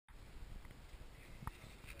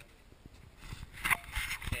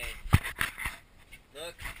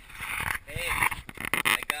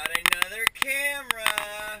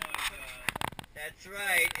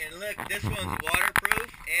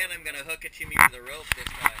to me for the rope this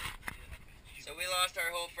time. So we lost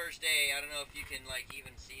our whole first day. I don't know if you can like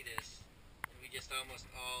even see this. We just almost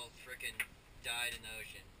all frickin' died in the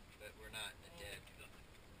ocean, but we're not dead.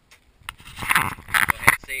 Go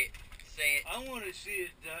ahead, say it. Say it. I want to see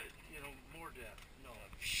it, more death. No.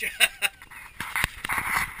 Shut No,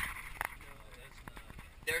 that's not.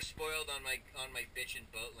 They're spoiled on my bitchin'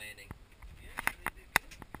 boat landing. Yeah, they did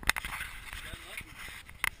good. Got lucky.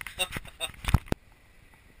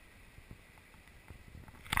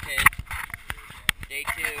 Okay. Day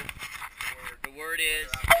 2. The word is,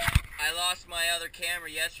 I lost my other camera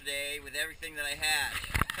yesterday with everything that I had.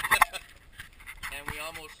 And we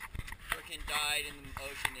almost frickin' died in the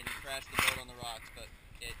ocean and crashed the boat on the rocks, but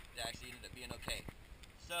it actually ended up being okay.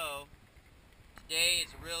 So, today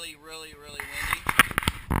it's really, really, really windy.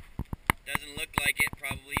 Doesn't look like it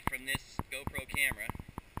probably from this GoPro camera,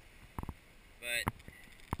 but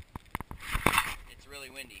it's really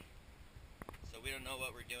windy. So we don't know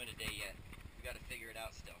what we're doing today yet. We got to figure it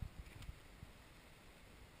out still.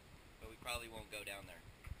 But we probably won't go down there.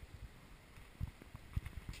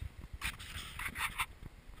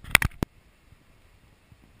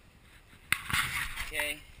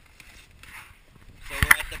 Okay. So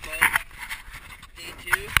we're at the boat. Day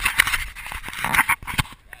 2.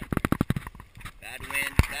 Bad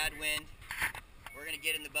wind. Bad wind. We're gonna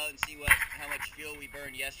get in the boat and see how much fuel we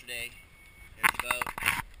burned yesterday. There's the boat.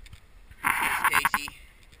 There's Casey.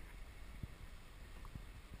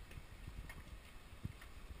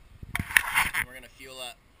 And we're gonna fuel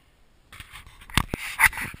up.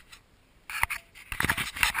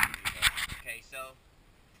 Okay, so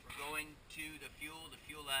we're going to the fuel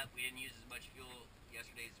up. We didn't use as much fuel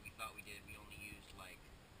yesterday as we thought we did. We only used like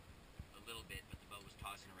a little bit, but the boat was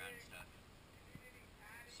tossing around and stuff.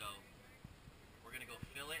 So we're gonna go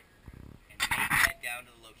fill it and maybe head down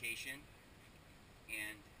to the location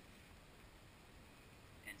and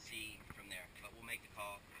see from there. But we'll make the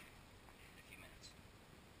call in a few minutes.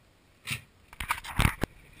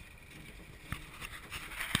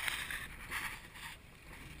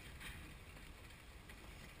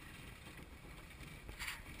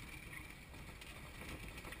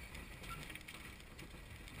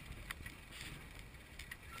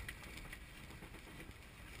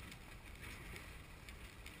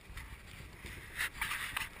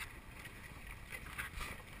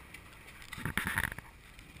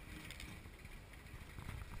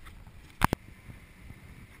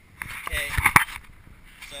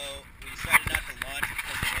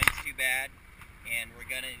 And we're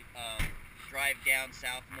gonna drive down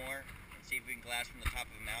south more and see if we can glass from the top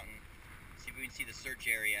of a mountain, see if we can see the search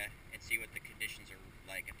area and see what the conditions are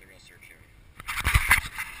like at the real search area.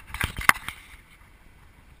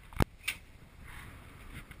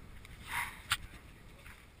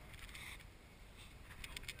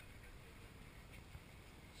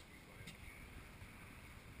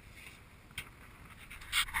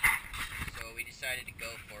 So we decided to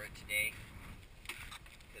go for it today.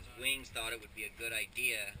 Wings thought it would be a good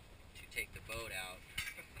idea to take the boat out.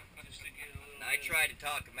 And I tried to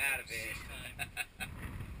talk him out of it.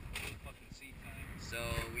 So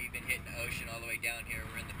we've been hitting the ocean all the way down here.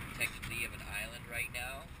 We're in the protected lee of an island right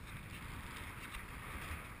now.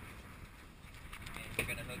 And we're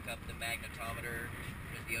going to hook up the magnetometer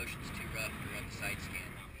because the ocean's too rough to run the side scan.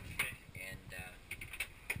 And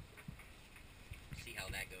see how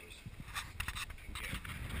that goes.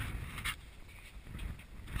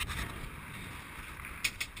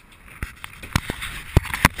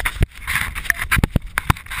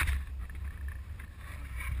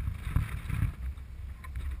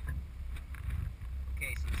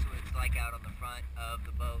 Like out on the front of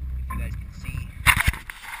the boat, if you guys can see.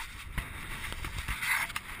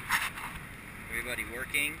 Everybody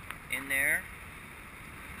working in there.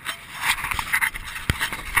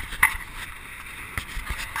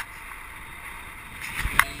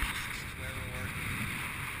 This is where we're working.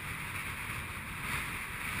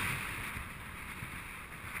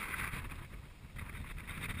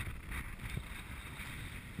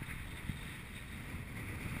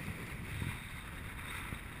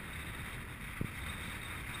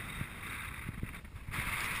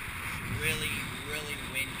 Really, really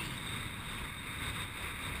windy.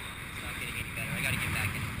 It's not getting any better.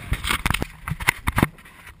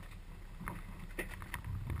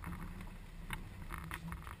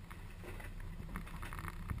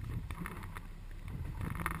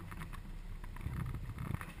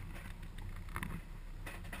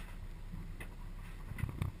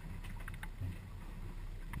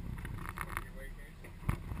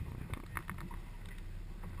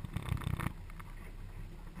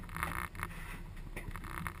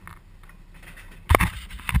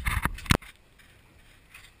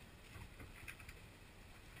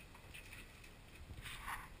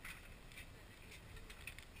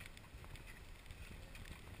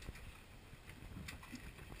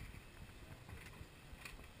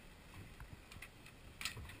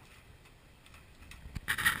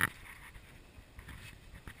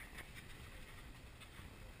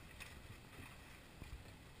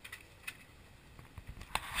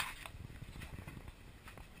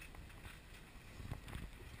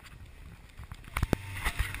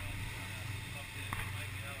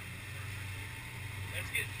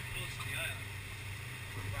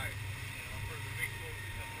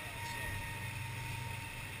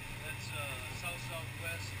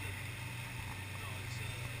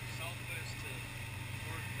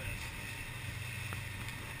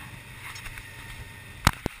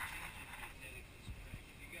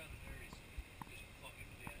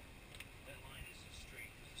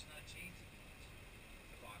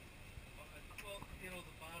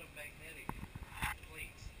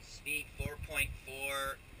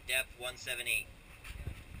 178.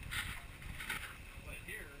 But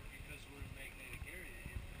here, because we're in a magnetic area,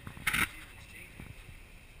 it's changing.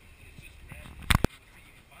 It's just rapid.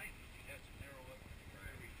 You can find it. You have to narrow up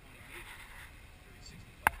every 20 meters, every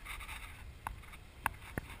 65.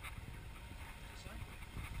 It's like,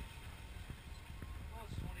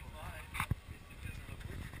 well, it's 25. It depends on the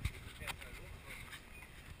person. If the cat drives over,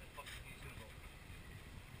 that fucking he's gonna go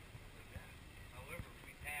like that. However,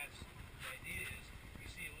 we pass. The idea is,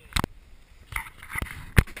 you see a little.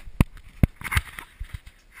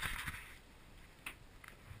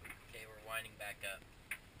 Okay, we're winding back up.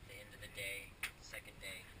 The end of the day, second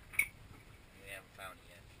day. We haven't found it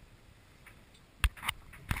yet.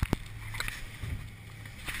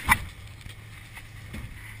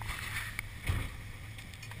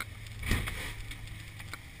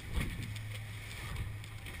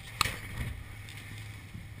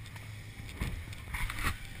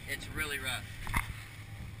 It's really rough.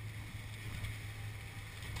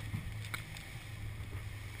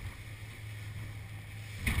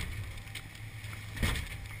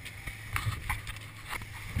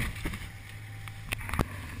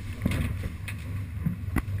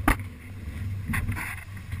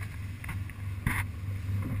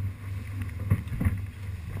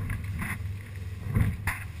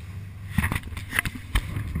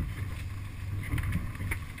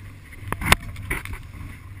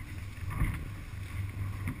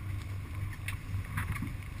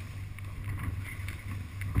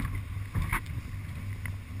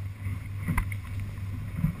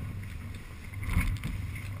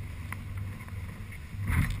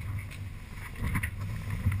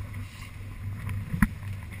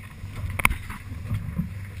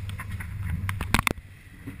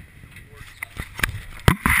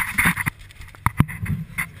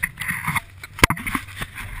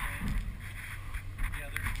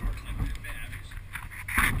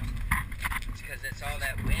 It's all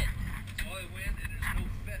that wind. It's all the wind, and there's no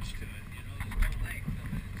fetch to it, you know, there's no length of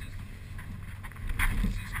it. It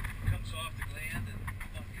just comes off the gland and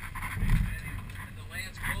fucking, and the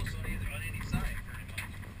land's close on any side, pretty much.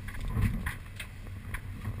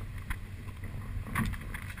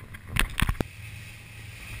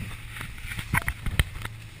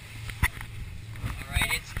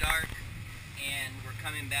 Alright, it's dark, and we're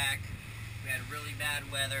coming back. We had really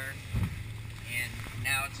bad weather, and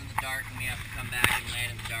now it's in the dark, and we have to come back and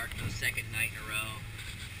land in the dark for the second night in a row,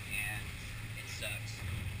 and it sucks.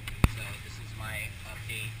 So this is my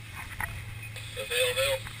update.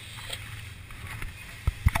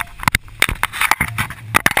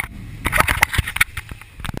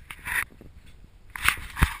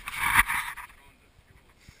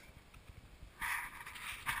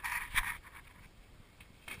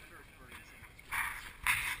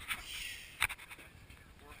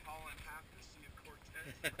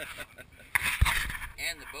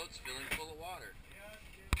 And the boat's filling full of water.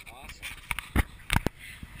 Awesome.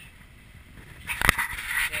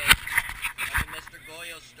 Okay, I'm in Mr.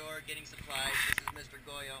 Goyo's store getting supplies. This is Mr.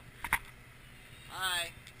 Goyo.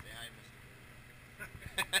 Hi. Say hi, Mr.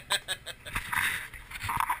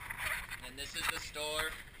 And this is the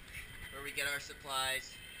store where we get our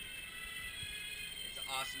supplies. It's an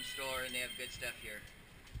awesome store and they have good stuff here.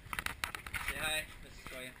 Say hi, Mrs.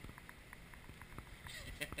 Goyo.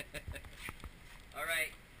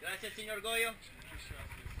 Alright, gracias, señor Goyo.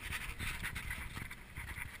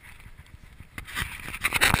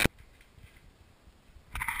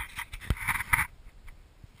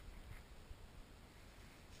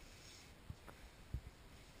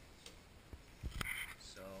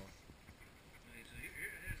 So,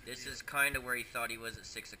 this is kind of where he thought he was at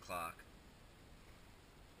 6 o'clock.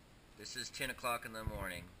 This is 10 o'clock in the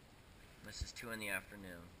morning. This is 2 in the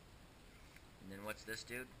afternoon. And then what's this,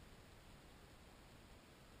 dude?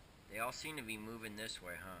 They all seem to be moving this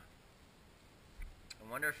way, huh? I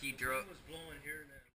wonder if you drove... The wind was blowing here and then.